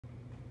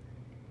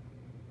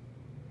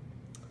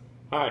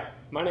Hi,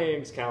 my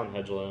name is Callan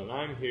Hedgeland, and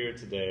I'm here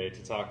today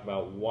to talk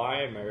about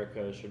why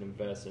America should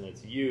invest in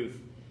its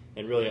youth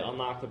and really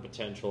unlock the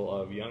potential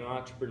of young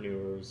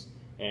entrepreneurs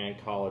and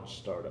college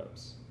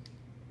startups.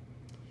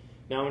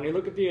 Now, when you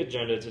look at the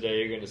agenda today,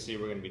 you're going to see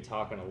we're going to be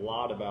talking a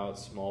lot about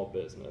small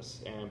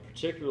business, and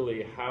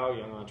particularly how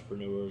young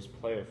entrepreneurs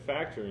play a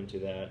factor into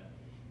that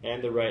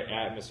and the right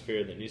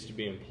atmosphere that needs to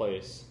be in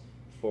place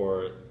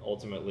for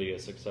ultimately a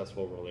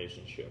successful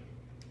relationship.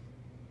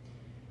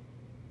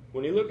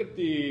 When you look at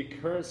the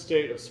current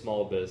state of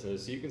small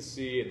business, you can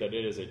see that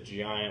it is a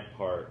giant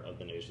part of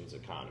the nation's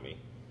economy.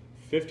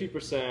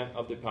 50%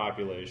 of the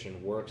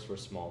population works for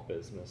small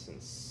business, and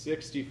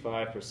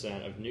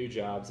 65% of new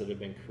jobs that have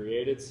been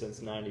created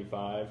since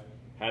 '95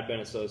 have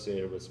been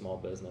associated with small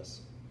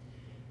business.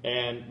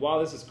 And while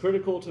this is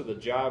critical to the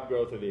job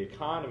growth of the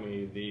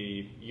economy,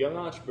 the young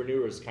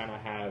entrepreneurs kind of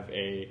have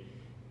a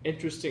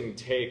interesting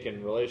take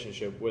and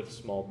relationship with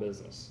small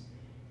business.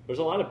 There's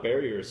a lot of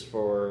barriers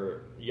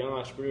for young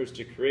entrepreneurs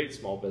to create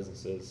small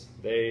businesses.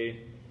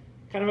 They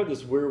kind of have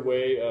this weird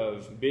way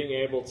of being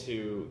able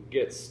to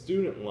get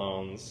student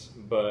loans,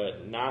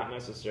 but not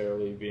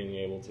necessarily being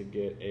able to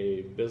get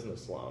a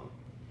business loan.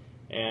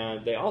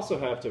 And they also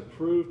have to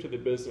prove to the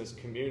business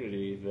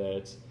community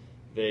that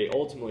they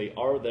ultimately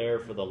are there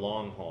for the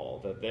long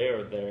haul, that they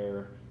are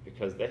there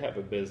because they have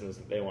a business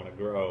that they want to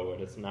grow,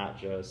 and it's not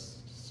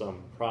just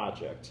some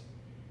project.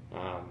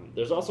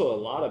 There's also a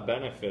lot of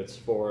benefits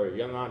for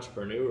young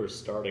entrepreneurs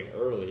starting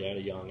early at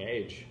a young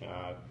age.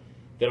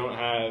 They don't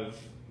have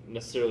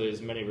necessarily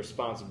as many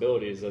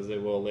responsibilities as they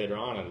will later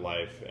on in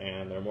life,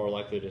 and they're more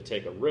likely to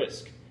take a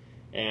risk.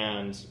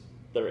 And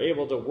they're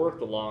able to work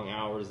the long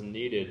hours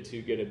needed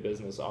to get a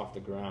business off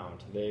the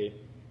ground.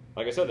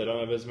 Like I said, they don't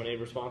have as many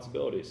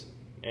responsibilities.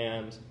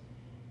 And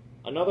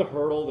another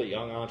hurdle that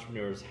young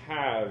entrepreneurs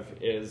have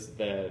is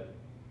that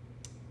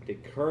the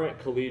current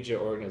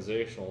collegiate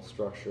organizational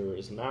structure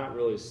is not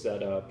really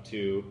set up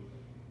to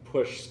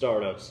push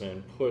startups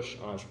and push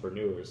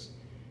entrepreneurs.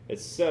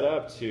 It's set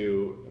up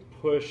to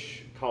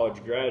push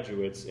college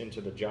graduates into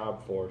the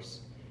job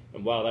force.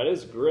 And while that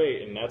is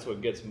great and that's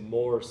what gets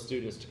more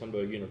students to come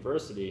to a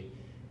university,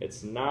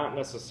 it's not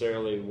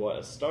necessarily what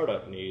a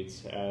startup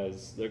needs,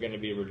 as they're going to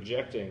be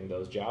rejecting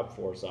those job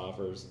force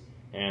offers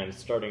and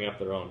starting up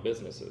their own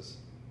businesses.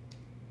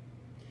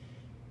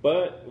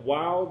 But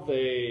while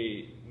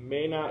they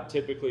may not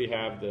typically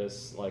have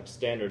this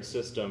standard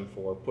system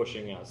for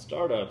pushing out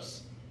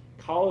startups,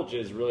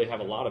 colleges really have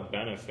a lot of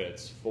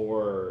benefits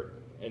for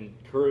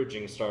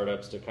encouraging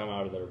startups to come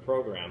out of their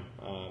program.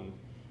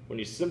 When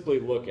you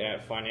simply look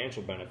at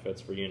financial benefits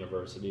for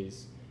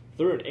universities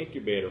through an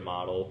incubator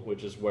model,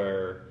 which is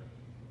where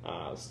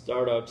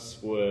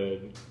startups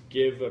would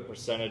give a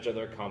percentage of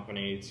their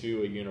company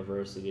to a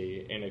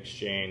university in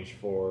exchange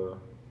for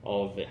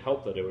all of the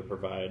help that it would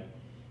provide,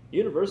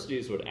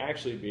 universities would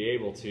actually be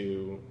able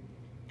to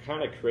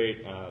kind of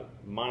create a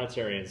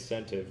monetary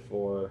incentive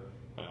for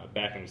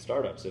backing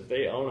startups. If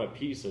they own a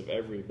piece of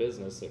every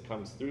business that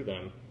comes through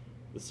them,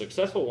 the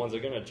successful ones are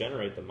going to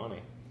generate the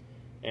money.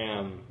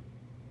 And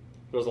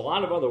there's a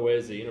lot of other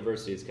ways that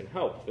universities can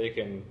help. They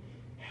can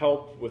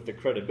help with the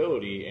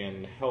credibility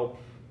and help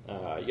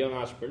young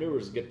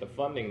entrepreneurs get the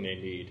funding they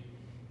need.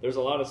 There's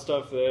a lot of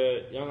stuff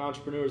that young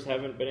entrepreneurs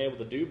haven't been able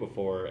to do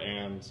before,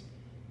 and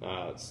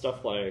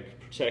stuff like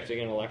protecting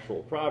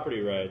intellectual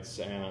property rights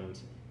and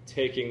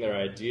taking their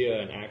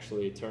idea and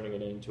actually turning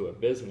it into a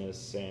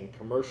business and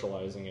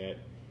commercializing it,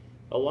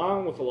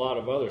 along with a lot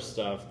of other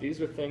stuff.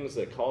 These are things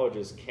that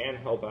colleges can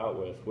help out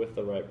with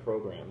the right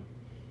program.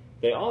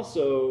 They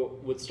also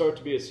would start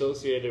to be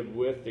associated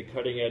with the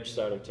cutting edge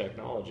side of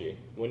technology.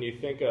 When you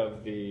think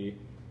of the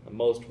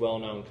most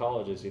well-known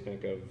colleges, you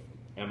think of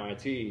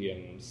MIT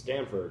and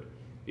Stanford.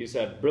 These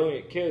have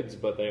brilliant kids,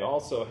 but they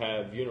also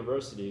have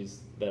universities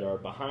that are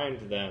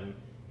behind them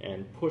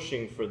and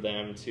pushing for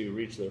them to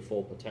reach their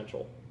full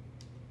potential.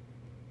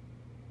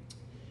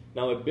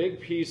 Now, a big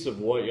piece of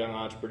what young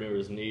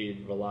entrepreneurs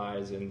need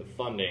relies in the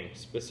funding.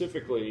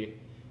 Specifically,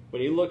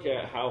 when you look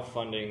at how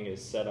funding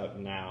is set up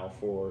now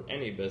for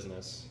any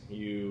business,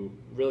 you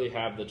really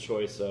have the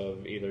choice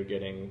of either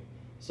getting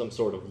some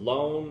sort of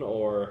loan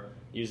or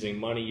using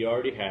money you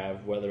already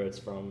have, whether it's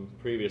from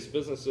previous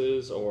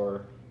businesses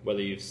or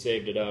whether you've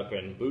saved it up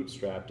and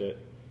bootstrapped it,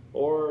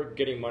 or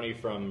getting money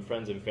from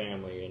friends and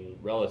family and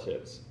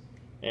relatives.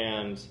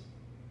 And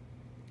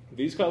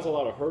these cause a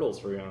lot of hurdles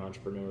for young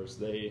entrepreneurs.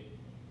 They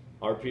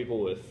are people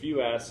with few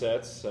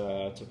assets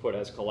to put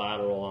as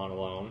collateral on a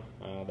loan.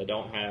 They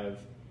don't have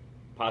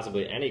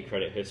possibly any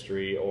credit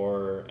history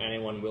or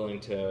anyone willing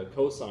to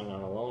co-sign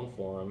on a loan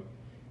for them.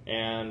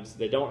 And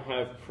they don't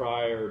have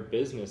prior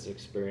business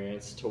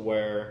experience to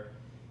where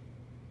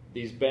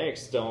these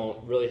banks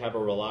don't really have a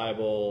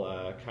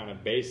reliable kind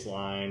of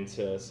baseline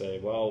to say,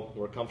 well,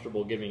 we're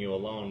comfortable giving you a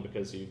loan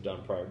because you've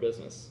done prior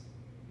business.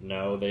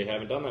 No, they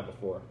haven't done that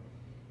before.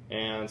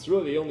 And so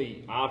really the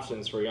only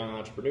options for young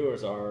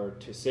entrepreneurs are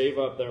to save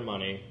up their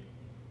money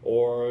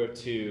or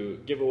to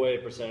give away a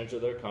percentage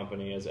of their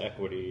company as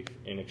equity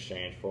in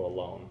exchange for a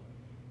loan.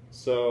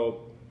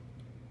 So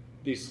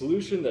the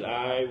solution that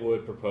I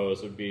would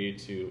propose would be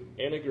to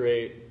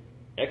integrate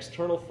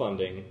external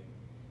funding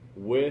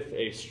with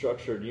a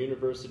structured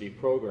university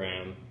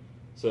program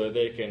so that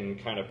they can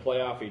kind of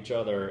play off each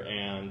other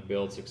and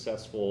build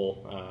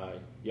successful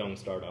young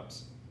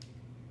startups.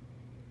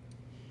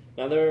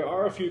 Now, there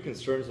are a few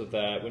concerns with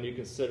that when you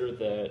consider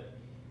that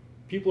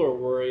people are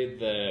worried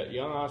that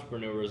young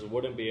entrepreneurs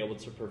wouldn't be able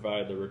to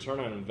provide the return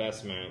on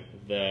investment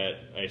that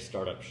a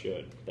startup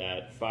should,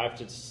 that 5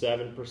 to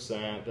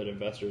 7% that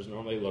investors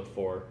normally look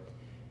for.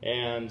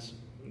 And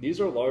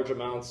these are large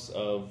amounts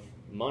of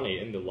money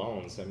in the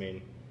loans. I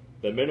mean,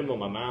 the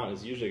minimum amount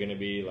is usually going to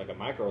be like a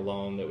micro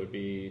loan that would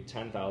be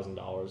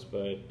 $10,000,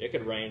 but it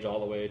could range all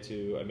the way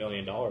to $1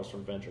 million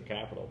from venture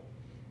capital.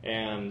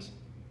 And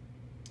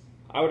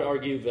I would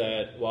argue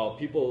that while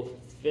people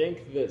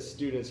think that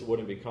students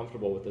wouldn't be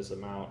comfortable with this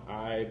amount,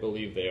 I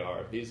believe they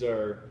are. These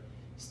are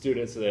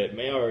students that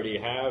may already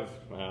have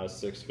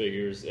 6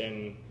 figures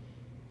in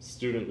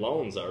student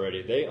loans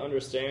already. They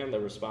understand the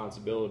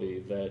responsibility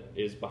that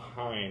is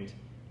behind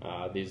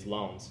these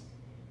loans.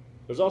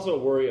 There's also a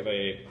worry of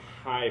a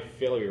high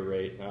failure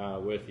rate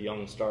with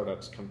young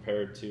startups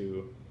compared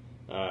to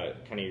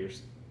kind of your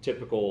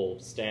typical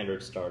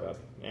standard startup.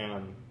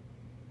 And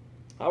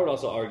I would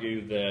also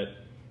argue that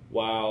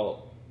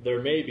while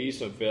there may be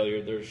some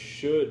failure, there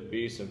should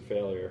be some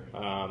failure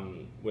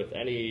with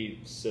any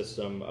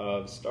system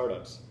of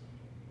startups.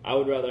 I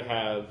would rather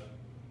have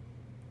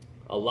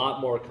a lot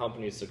more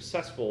companies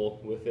successful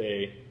with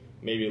a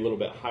maybe a little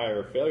bit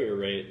higher failure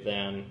rate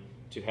than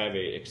to have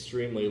an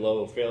extremely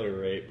low failure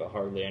rate but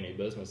hardly any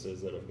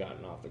businesses that have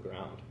gotten off the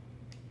ground.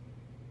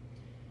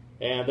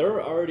 And there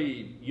are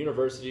already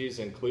universities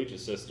and collegiate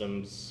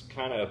systems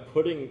kind of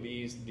putting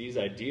these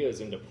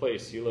ideas into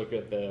place. You look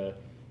at the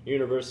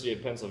University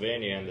of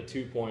Pennsylvania and the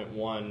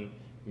 $2.1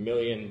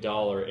 million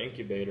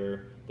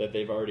incubator that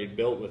they've already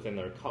built within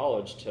their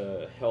college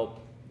to help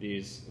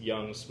these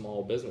young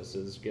small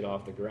businesses get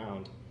off the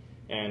ground.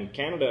 And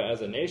Canada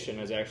as a nation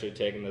has actually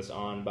taken this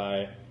on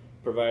by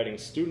providing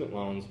student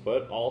loans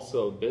but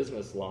also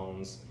business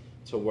loans,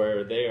 to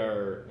where they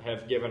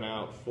have given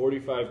out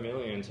 $45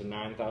 million to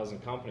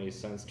 9,000 companies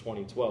since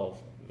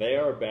 2012. They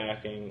are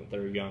backing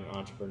their young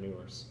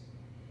entrepreneurs.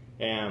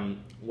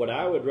 And what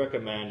I would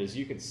recommend is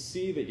you can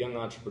see that young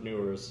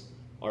entrepreneurs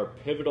are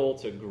pivotal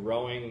to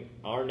growing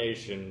our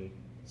nation's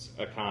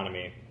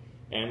economy.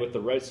 And with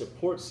the right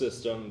support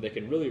system, they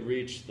can really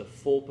reach the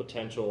full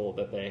potential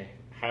that they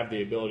have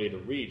the ability to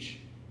reach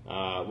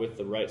with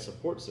the right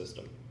support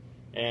system.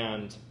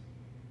 And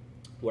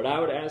what I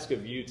would ask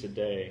of you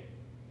today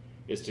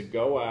is to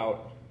go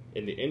out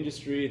in the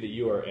industry that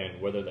you are in,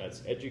 whether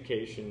that's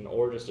education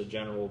or just a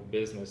general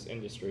business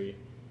industry,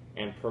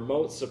 and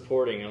promote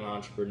supporting young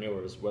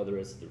entrepreneurs, whether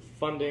it's through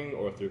funding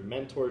or through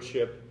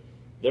mentorship.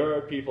 There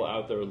are people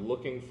out there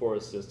looking for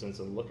assistance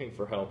and looking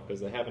for help because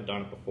they haven't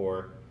done it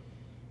before.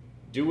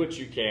 Do what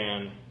you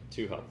can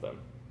to help them.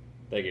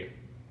 Thank you.